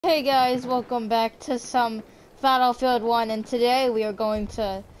Hey guys, welcome back to some Battlefield 1, and today we are going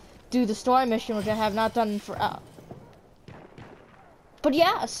to do the story mission, which I have not done for but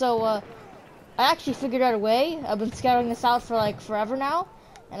yeah, I actually figured out a way. I've been scouting this out for like forever now,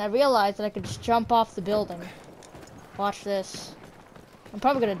 and I realized that I could just jump off the building. Watch this. I'm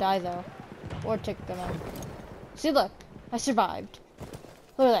probably gonna die though, or take a gun. See, look, I survived.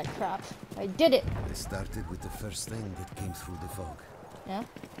 Look at that crap. I did it. They started with the first thing that came through the fog. Yeah?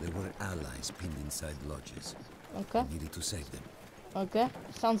 There were allies pinned inside lodges. Okay. We needed to save them. Okay.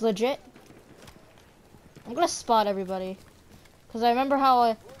 Sounds legit. I'm gonna spot everybody. Cause I remember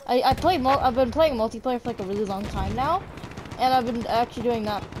how I've been playing multiplayer for like a really long time now. And I've been actually doing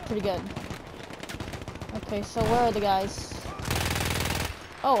that pretty good. Okay, so where are the guys?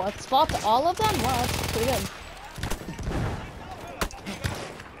 Oh, I spot all of them? Wow, that's pretty good.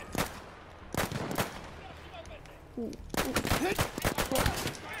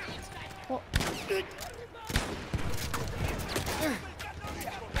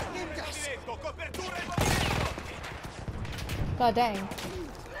 God dang.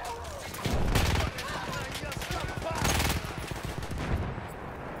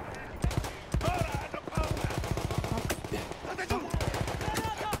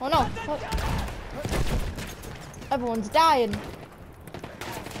 Oh no. What? Everyone's dying.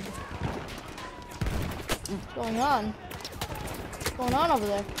 What's going on? What's going on over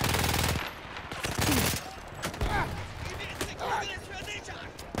there?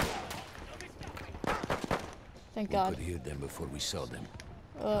 Thank God. We could hear them before we saw them.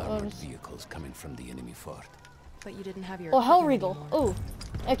 Vehicles coming from the enemy fort. But you didn't have your. Oh, Hell Regal. Oh,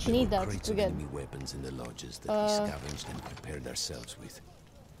 actually need that. Crates We're of good. enemy weapons in the lodges that we scavenged and prepared ourselves with.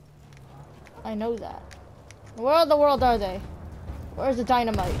 I know that. Where in the world are they? Where's the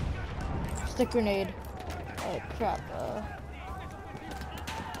dynamite? Stick grenade. Oh crap.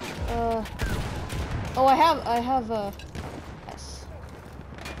 Oh, I have yes.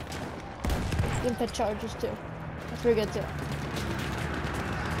 Limpet charges too. That's pretty good too.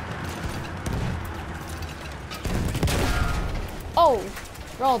 Oh,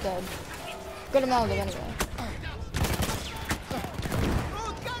 we're all dead. Good amount of them anyway.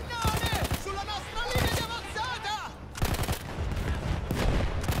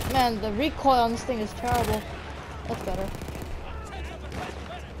 Man, the recoil on this thing is terrible. That's better.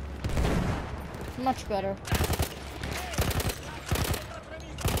 Much better.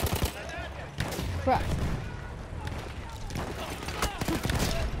 Crap.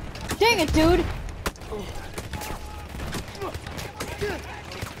 Dang it, dude!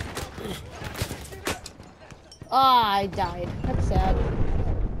 Ah, I died. That's sad.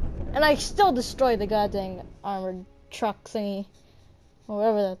 And I still destroyed the goddamn armored truck thingy. Or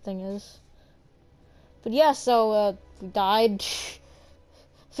whatever that thing is. But yeah, so, we died.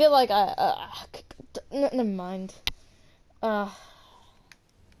 Feel like never mind.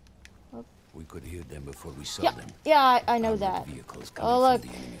 We could hear them before we saw them. Yeah, I know that. Vehicles Oh, look. from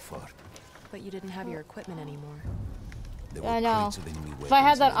the enemy fort. But you didn't have your equipment anymore. Yeah, I know. If I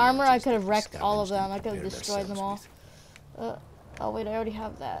had that armor, I could have wrecked all of them. I could have destroyed them all. Oh wait, I already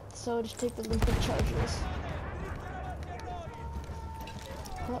have that. So just take the limpet charges.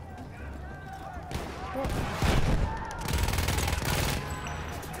 Oh. Oh.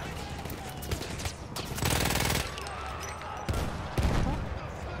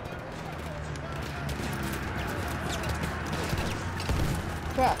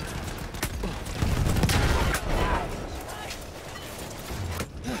 Crap.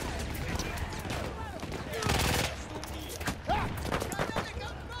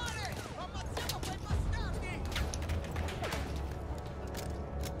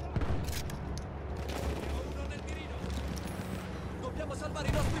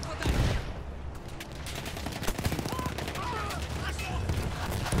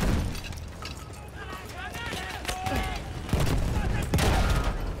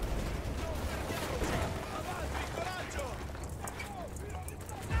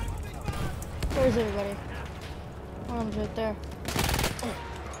 Where's everybody? One of them's right there.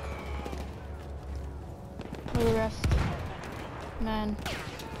 Where are the rest? Man.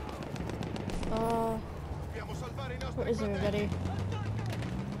 Where is everybody?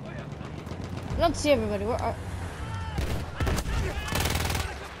 I don't see everybody. Where are...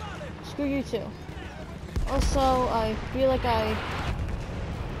 Screw you too. Also, I feel like I...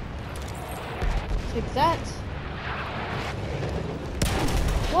 Take that.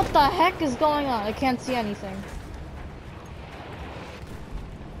 What the heck is going on? I can't see anything.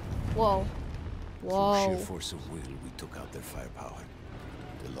 Whoa. Through sheer force of will, we took out their firepower.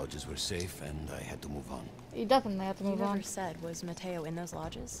 The lodges were safe, and I had to move on. You definitely have to You move never on. said, was Mateo in those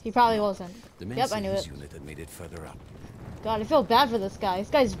lodges? He probably wasn't. The men Yep, said I knew his it. unit had made it further up. God, I feel bad for this guy. This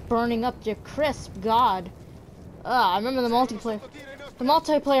guy's burning up to crisp. God. I remember the multiplayer. The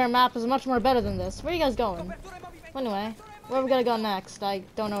multiplayer map is much more better than this. Where are you guys going? Anyway, where are we gonna go next? I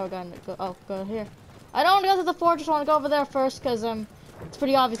don't know where we're gonna go. Oh, go here. I don't want to go to the fortress. I want to go over there first because it's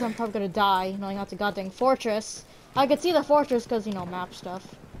pretty obvious I'm probably gonna die knowing how to goddamn fortress. I could see the fortress because, you know, map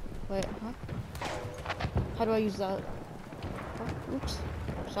stuff. Wait, huh? How do I use that? Oh, oops.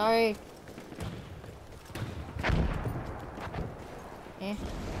 Sorry. Eh.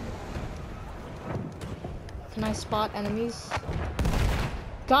 Can I spot enemies?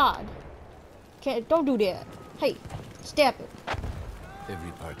 God. Don't do that. Hey, stop it.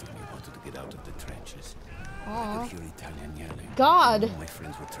 Every part of me wanted to get out of the trenches. I Aw. could hear Italian yelling. God. All my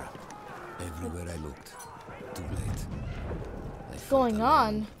friends were trapped. Everywhere I looked. Too late. What's going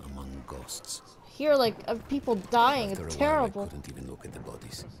on? Among ghosts. Here, like, people dying. After It's a while, terrible. I couldn't even look at the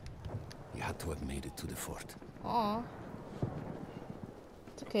bodies. You had to have made it to the fort. Aw.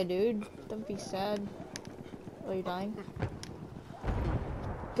 It's okay, dude. Don't be sad. Oh, you're dying?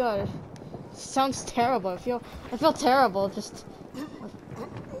 God. Sounds terrible. I feel terrible. Just.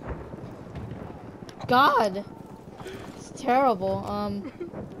 God. It's terrible.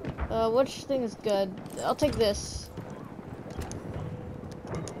 Which thing is good? I'll take this.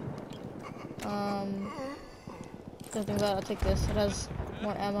 Nothing bad. I'll take this. It has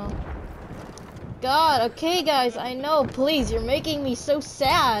more ammo. God. Okay, guys. I know. Please, you're making me so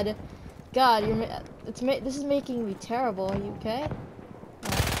sad. God, this is making me terrible. Are you okay?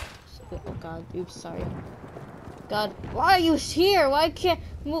 Oh God. Oops. Sorry. God, why are you here? Why can't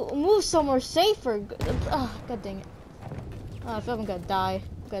move somewhere safer? Oh, God dang it. Oh, I feel like I'm gonna die.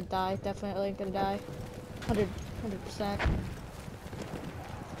 I'm gonna die. Definitely gonna die. 100%.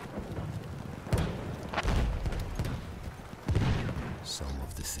 Some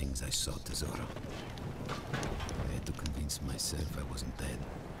of the things I saw, Tesoro. I had to convince myself I wasn't dead.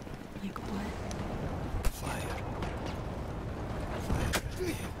 Like what? Fire. Fire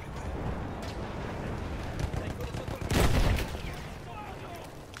everywhere.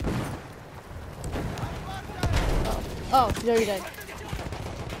 Oh, he's already dead.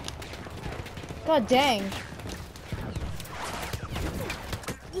 God dang.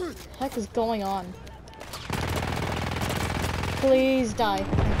 What the heck is going on? Please die.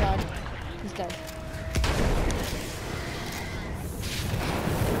 Oh my God. He's dead.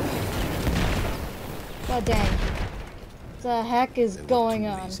 God dang. What the heck is going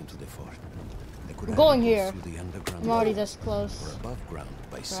on? I'm going here. I'm already this close. Or above ground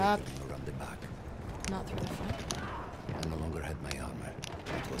by Crap. circling around the back. Not through the front? I no longer had my armor.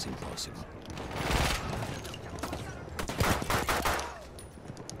 It was impossible.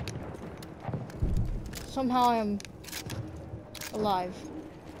 Somehow I'm alive,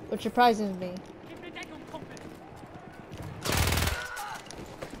 which surprises me.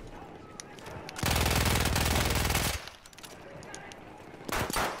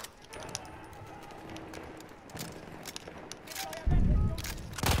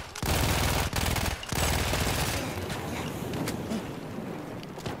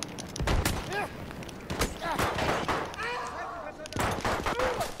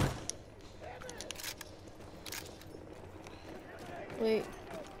 Wait,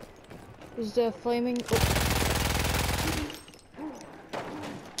 is the flaming? Oh.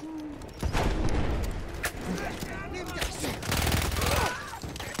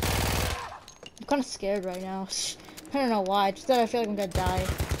 I'm kind of scared right now. I don't know why. Just that I feel like I'm gonna die.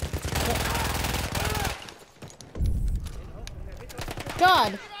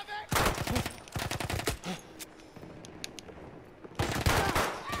 God!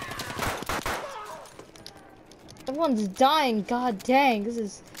 Everyone's dying. God dang, this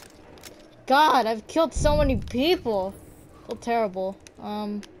is. God, I've killed so many people. I feel terrible.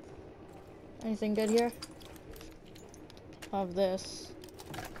 Anything good here? I have this.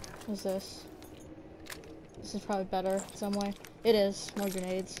 What's this? This is probably better in some way. It is. More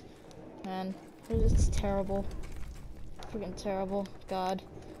grenades. Man, it's terrible. Freaking terrible. God.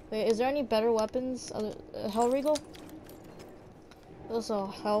 Wait, is there any better weapons? Other Hellregal? Also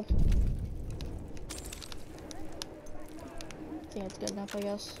help. I think it's good enough, I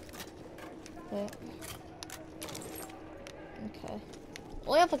guess. Wait. Okay.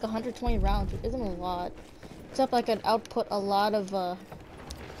 Only have like 120 rounds, which isn't a lot. Except I could output a lot of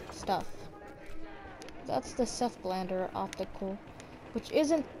stuff. That's the Seth Blander optical, which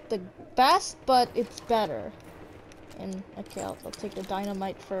isn't the best, but it's better. And okay, I'll take the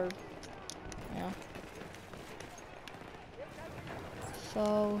dynamite for, yeah.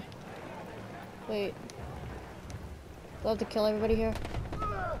 So, wait. Do I have to kill everybody here?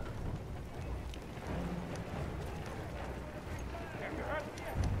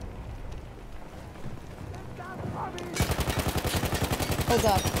 Oh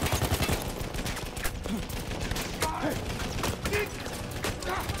god.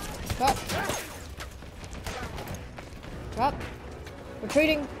 Drop. Drop.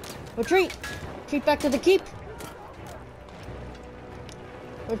 Retreating. Retreat. Retreat back to the keep.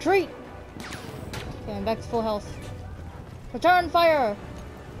 Retreat. Okay, I'm back to full health. Return fire.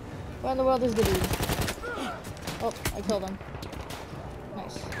 Where in the world is the dude? Oh, I killed him.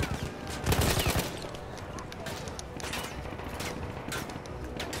 Nice.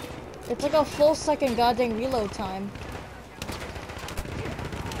 It's like a full second goddamn reload time.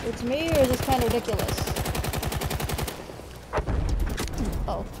 It's me, or is this kind of ridiculous?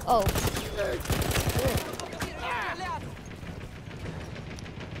 Oh, oh.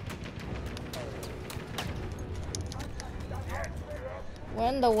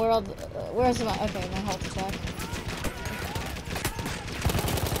 When the world, where's my, okay, my health is back.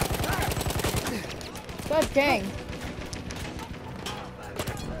 God dang.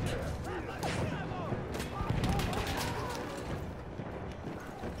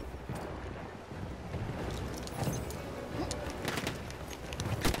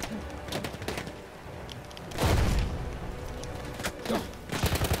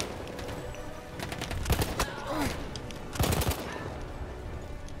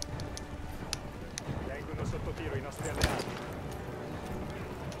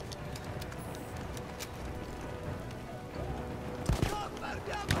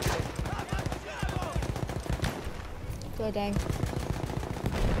 God dang. I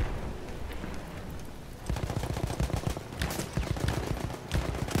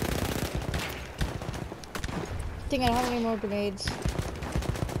think I don't have any more grenades.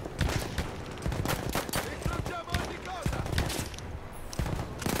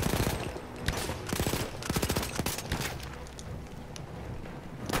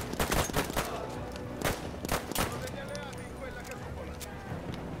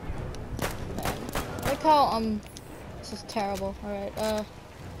 Like how this is terrible. Alright,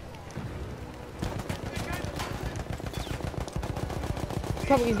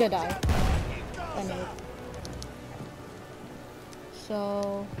 probably he's gonna die. I knew it.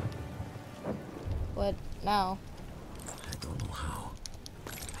 So what now? I don't know how.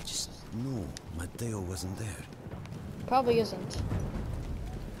 I just knew Matteo wasn't there. Probably isn't.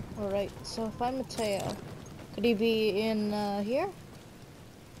 Alright, so if I'm Matteo, could he be in here?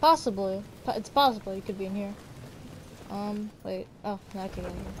 Possibly. It's possible he could be in here. Wait. Oh, no, I can't get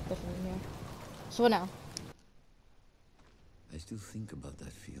in here. Definitely in here. So what now? I still think about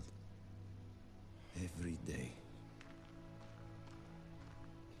that field. Every day.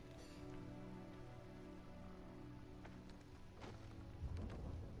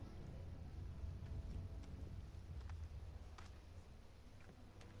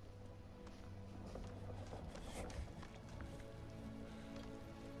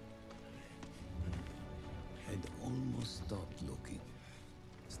 I'd almost stopped looking.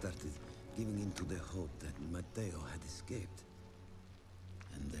 Started giving in to the hope that Matteo had escaped.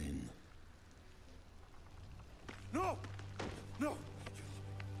 And then... No! No!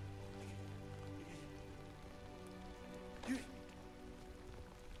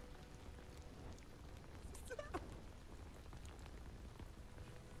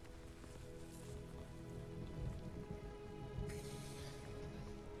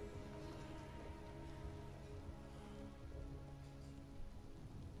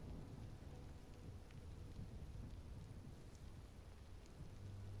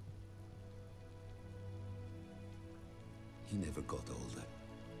 He never got older.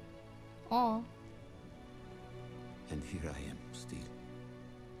 Oh. And here I am, still.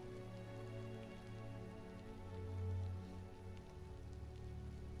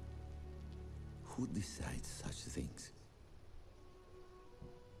 Who decides such things?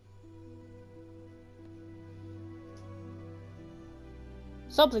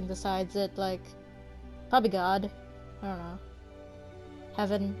 Something decides it, like, probably God. I don't know.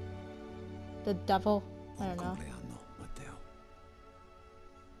 Heaven. The devil. I don't know. Matteo.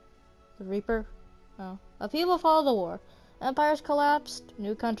 The Reaper. Oh. A people follow the war. Empires collapsed.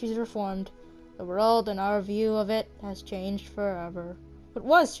 New countries were formed. The world and our view of it has changed forever. It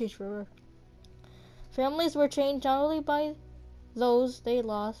was changed forever. Families were changed not only by those they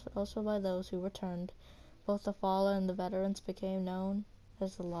lost, but also by those who returned. Both the fallen and the veterans became known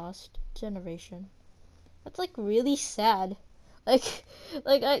as the lost generation. That's like really sad. Like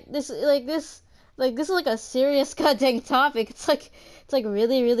this like this is like a serious goddamn topic. It's like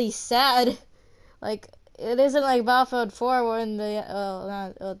really really sad. Like it isn't like Battlefield 4 where in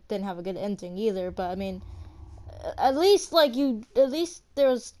the didn't have a good ending either. But I mean, at least there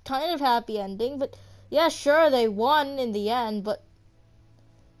was kind of happy ending. But yeah, sure they won in the end, but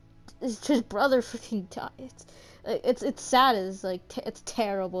his brother freaking died. It's sad. It's like it's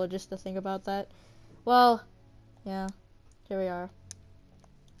terrible just to think about that. Well, yeah, here we are.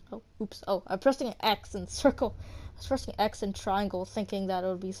 Oh, oops. Oh, I'm pressing X and circle. I was pressing X and triangle, thinking that it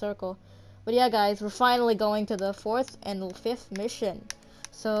would be circle. But yeah, guys, we're finally going to the 4th and 5th mission.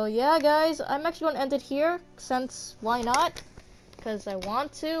 So yeah, guys, I'm actually going to end it here, since why not? Because I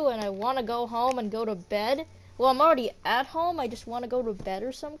want to, and I want to go home and go to bed. Well, I'm already at home. I just want to go to bed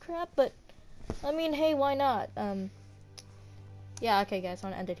or some crap. But I mean, hey, why not? Yeah, okay, guys,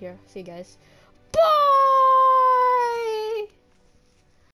 I'm gonna end it here. See you guys. Bye.